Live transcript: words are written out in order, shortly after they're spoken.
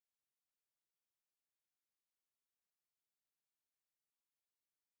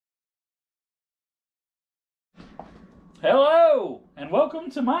Hello, and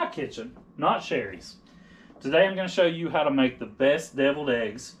welcome to my kitchen, not Sherry's. Today I'm going to show you how to make the best deviled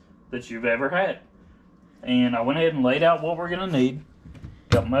eggs that you've ever had. And I went ahead and laid out what we're going to need.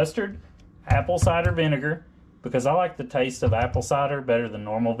 Got mustard, apple cider vinegar, because I like the taste of apple cider better than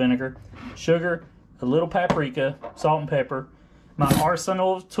normal vinegar, sugar, a little paprika, salt and pepper, my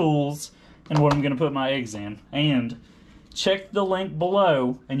arsenal of tools, and what I'm going to put my eggs in. And check the link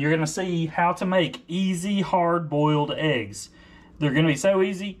below and you're going to see how to make easy hard-boiled eggs. They're going to be so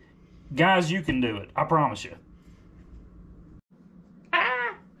easy. Guys, you can do it. I promise you.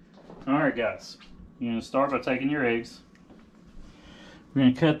 Alright guys, you're going to start by taking your eggs. We're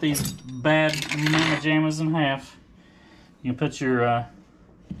going to cut these bad mama jammas in half. You can put your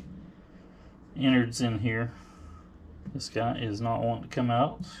innards in here. This guy is not wanting to come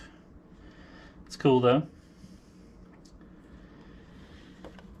out. It's cool though.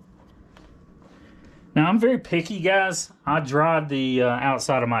 Now, I'm very picky, guys. I dried the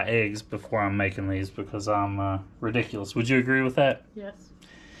outside of my eggs before I'm making these because I'm ridiculous. Would you agree with that? Yes.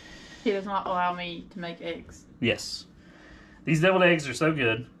 He does not allow me to make eggs. Yes. These deviled eggs are so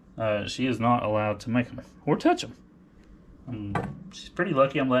good, she is not allowed to make them or touch them. She's pretty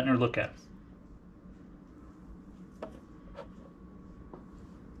lucky I'm letting her look at them.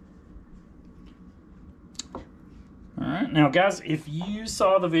 Alright, now guys, if you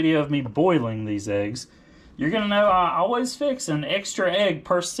saw the video of me boiling these eggs, you're going to know I always fix an extra egg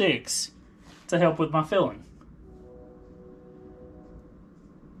per 6 to help with my filling.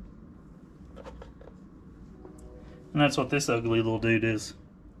 And that's what this ugly little dude is.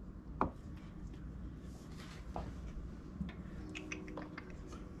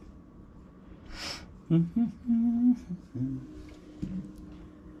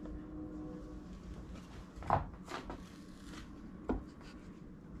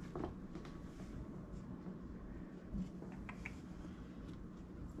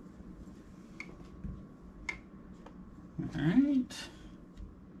 Alright,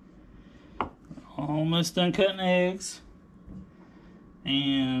 almost done cutting eggs,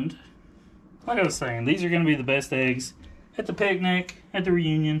 and like I was saying, these are going to be the best eggs at the picnic, at the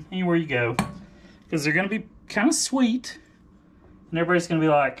reunion, anywhere you go, because they're going to be kind of sweet, and everybody's going to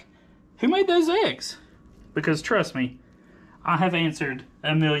be like, who made those eggs? Because trust me, I have answered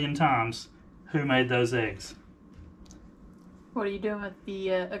a million times who made those eggs. What are you doing with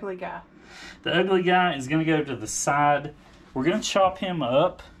the ugly guy? The ugly guy is going to go to the side. We're going to chop him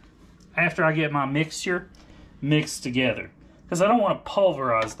up after I get my mixture mixed together, because I don't want to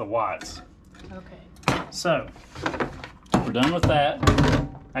pulverize the whites. Okay. So, we're done with that.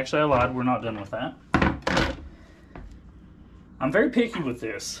 Actually, I lied. We're not done with that. I'm very picky with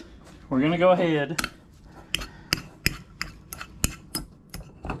this. We're going to go ahead.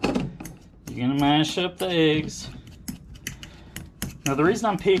 You're going to mash up the eggs. Now the reason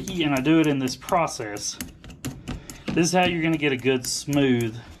I'm picky and I do it in this process, this is how you're going to get a good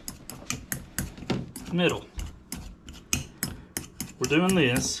smooth middle. We're doing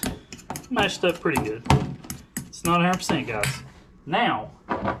this, mashed up pretty good. It's not 100% guys. Now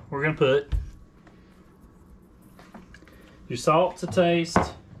we're going to put your salt to taste.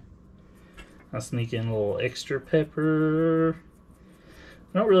 I'll sneak in a little extra pepper.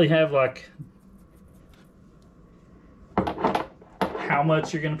 I don't really have like how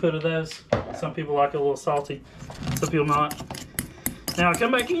much you're going to put of those. Some people like it a little salty, some people not. Now I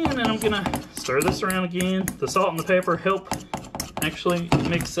come back in and I'm going to stir this around again. The salt and the pepper help actually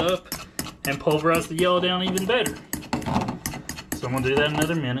mix up and pulverize the yellow down even better. So I'm going to do that in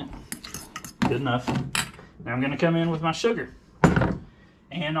another minute. Good enough. Now I'm going to come in with my sugar.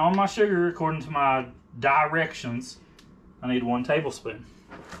 And on my sugar, according to my directions, I need 1 tablespoon.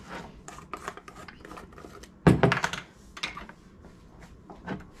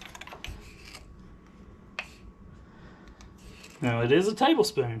 Now it is a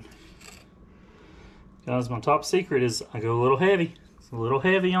tablespoon. Guys, my top secret is I go a little heavy. It's a little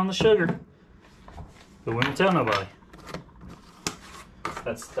heavy on the sugar. But we won't tell nobody.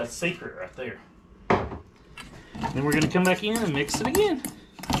 That's secret right there. Then we're going to come back in and mix it again.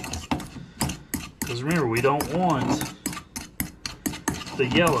 Because remember, we don't want the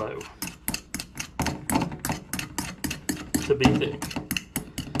yellow to be thick.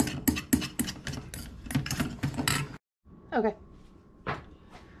 Okay.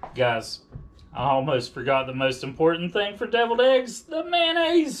 Guys, I almost forgot the most important thing for deviled eggs, the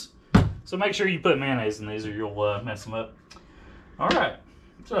mayonnaise. So make sure you put mayonnaise in these or you'll mess them up. Alright,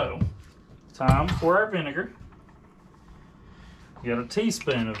 so time for our vinegar. You got a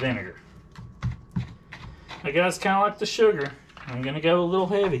teaspoon of vinegar. Now guys, kind of like the sugar, I'm going to go a little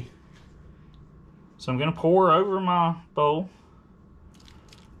heavy. So I'm going to pour over my bowl.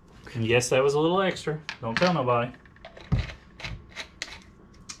 And yes, that was a little extra. Don't tell nobody.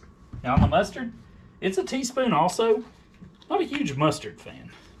 Now on the mustard, it's a teaspoon also. Not a huge mustard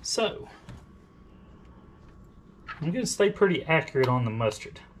fan. So, I'm going to stay pretty accurate on the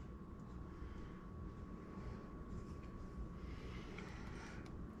mustard.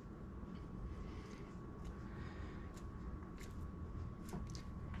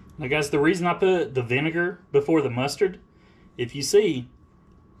 Now guys, the reason I put the vinegar before the mustard, if you see,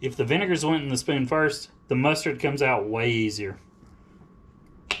 if the vinegars went in the spoon first, the mustard comes out way easier.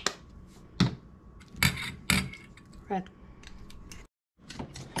 Right.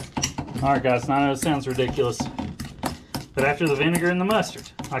 Alright guys, now I know it sounds ridiculous, but after the vinegar and the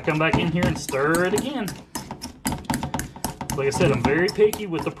mustard, I come back in here and stir it again. Like I said, I'm very picky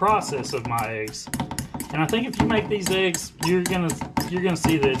with the process of my eggs. And I think if you make these eggs, you're gonna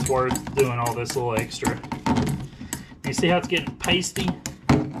see that it's worth doing all this little extra. You see how it's getting pasty?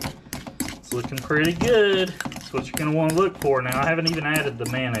 It's looking pretty good. That's what you're gonna want to look for. Now I haven't even added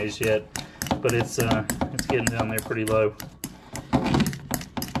the mayonnaise yet, but it's getting down there pretty low. All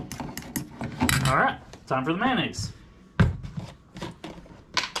right, time for the mayonnaise.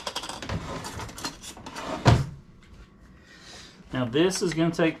 Now this is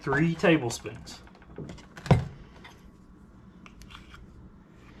gonna take 3 tablespoons.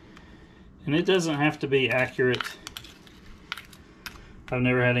 And it doesn't have to be accurate. I've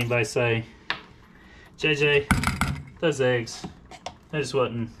never had anybody say, JJ, those eggs, they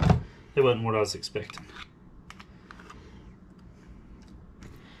wasn't what I was expecting.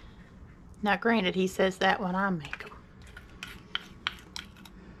 Now, granted, he says that when I make them.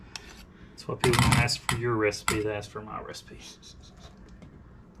 That's why people don't ask for your recipe, they ask for my recipe.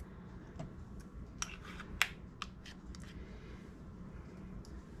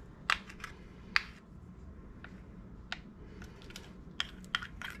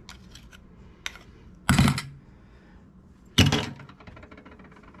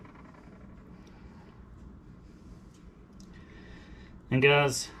 And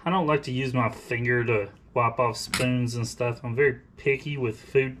guys, I don't like to use my finger to wipe off spoons and stuff. I'm very picky with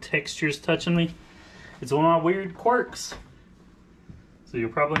food textures touching me. It's one of my weird quirks. So you'll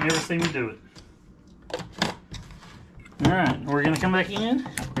probably never see me do it. Alright, we're going to come back in.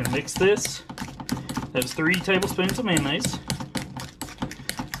 We're going to mix this. That's 3 tablespoons of mayonnaise.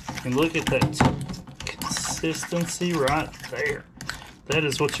 And look at that consistency right there. That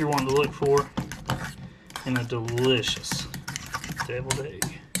is what you're wanting to look for in a delicious deviled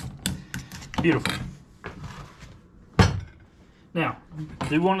egg. Beautiful. Now, I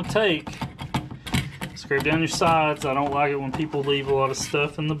do want to scrape down your sides. I don't like it when people leave a lot of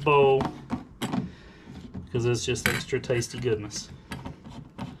stuff in the bowl because it's just extra tasty goodness.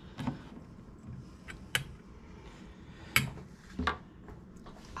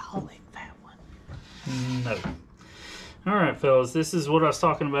 I'll lick that one. No. Alright fellas, this is what I was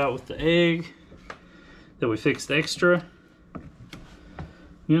talking about with the egg that we fixed extra.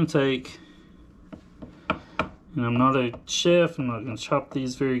 I'm going to take, and I'm not a chef, I'm not going to chop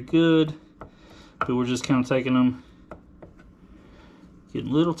these very good, but we're just kind of taking them, getting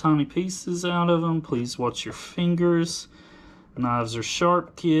little tiny pieces out of them. Please watch your fingers. Knives are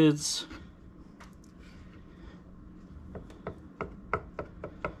sharp, kids.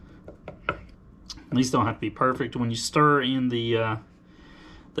 These don't have to be perfect. When you stir in the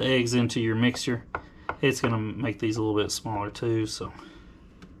eggs into your mixture, it's going to make these a little bit smaller too, so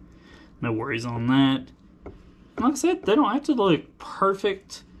no worries on that. Like I said, they don't have to look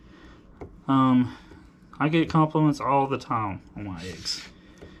perfect. I get compliments all the time on my eggs.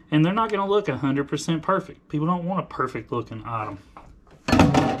 And they're not going to look 100% perfect. People don't want a perfect looking item.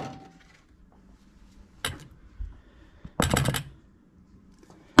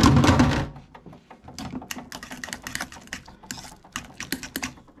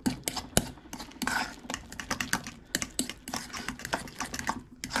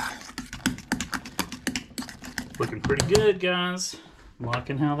 Looking pretty good, guys. I'm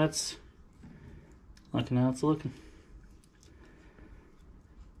liking how it's looking.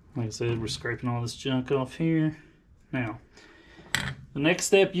 Like I said, we're scraping all this junk off here. Now, the next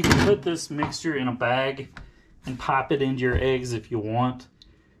step, you can put this mixture in a bag and pop it into your eggs if you want.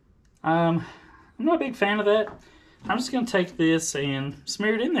 I'm not a big fan of that. I'm just going to take this and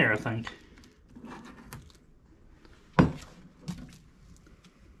smear it in there, I think.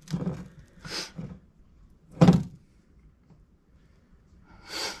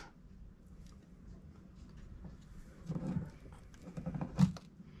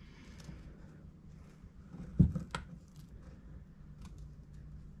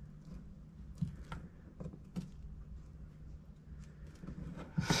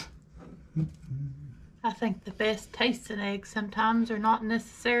 I think the best tasting eggs sometimes are not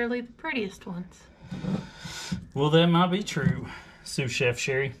necessarily the prettiest ones. Well, that might be true, Sous Chef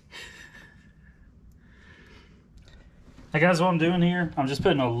Sherry. Now guys, what I'm doing here, I'm just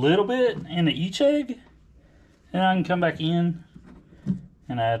putting a little bit into each egg, and I can come back in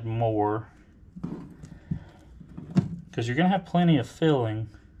and add more, because you're going to have plenty of filling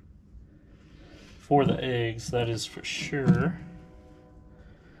for the eggs, that is for sure.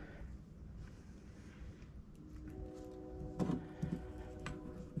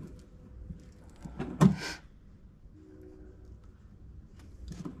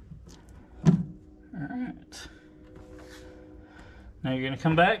 Alright. Now you're going to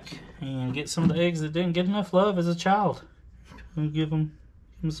come back and get some of the eggs that didn't get enough love as a child. And give them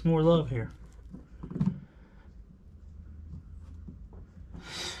some more love here.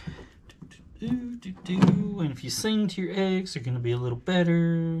 And if you sing to your eggs, they're going to be a little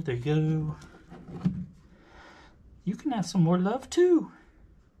better. There you go. You can have some more love too.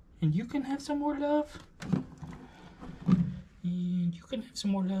 And you can have some more love. And you can have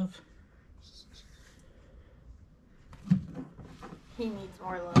some more love. He needs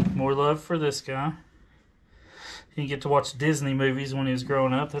more love. More love for this guy. He didn't get to watch Disney movies when he was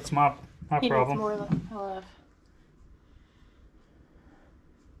growing up. That's my problem. He needs more love.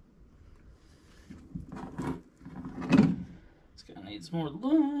 This guy needs more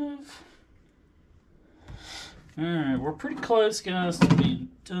love. Alright, we're pretty close, guys, to being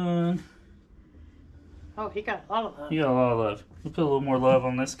done. Oh, he got a lot of love. He got a lot of love. We'll put a little more love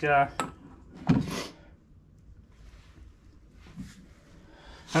on this guy.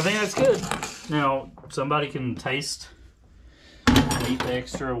 I think that's good. Now, somebody can taste and eat the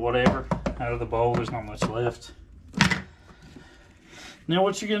extra whatever out of the bowl. There's not much left. Now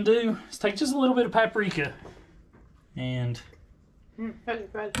what you're going to do is take just a little bit of paprika and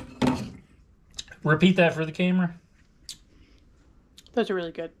repeat that for the camera. Those are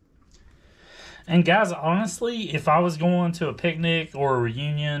really good. And guys, honestly, if I was going to a picnic or a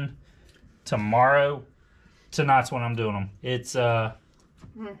reunion tomorrow, tonight's when I'm doing them. It's about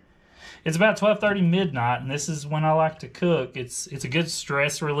 12:30 midnight, and this is when I like to cook. It's a good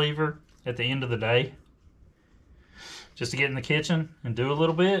stress reliever at the end of the day. Just to get in the kitchen and do a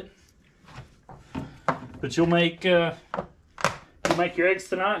little bit. But you'll make your eggs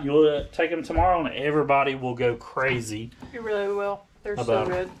tonight. You'll take them tomorrow, and everybody will go crazy. You really will. They're so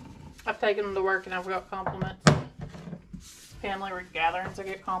good. I've taken them to work, and I've got compliments. Family gatherings, I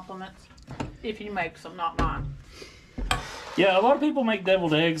get compliments. If you make some, not mine. Yeah, a lot of people make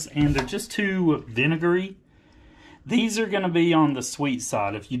deviled eggs, and they're just too vinegary. These are going to be on the sweet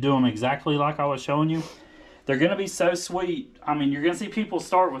side. If you do them exactly like I was showing you, they're going to be so sweet. I mean, you're going to see people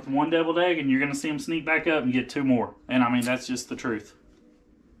start with one deviled egg, and you're going to see them sneak back up and get 2 more. And, I mean, that's just the truth.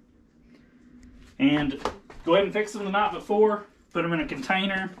 And go ahead and fix them the night before. Put them in a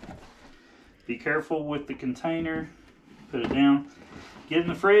container. Be careful with the container. Put it down. Get it in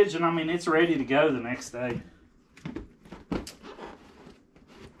the fridge, and, I mean, it's ready to go the next day.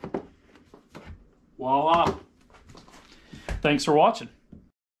 Voila. Thanks for watching.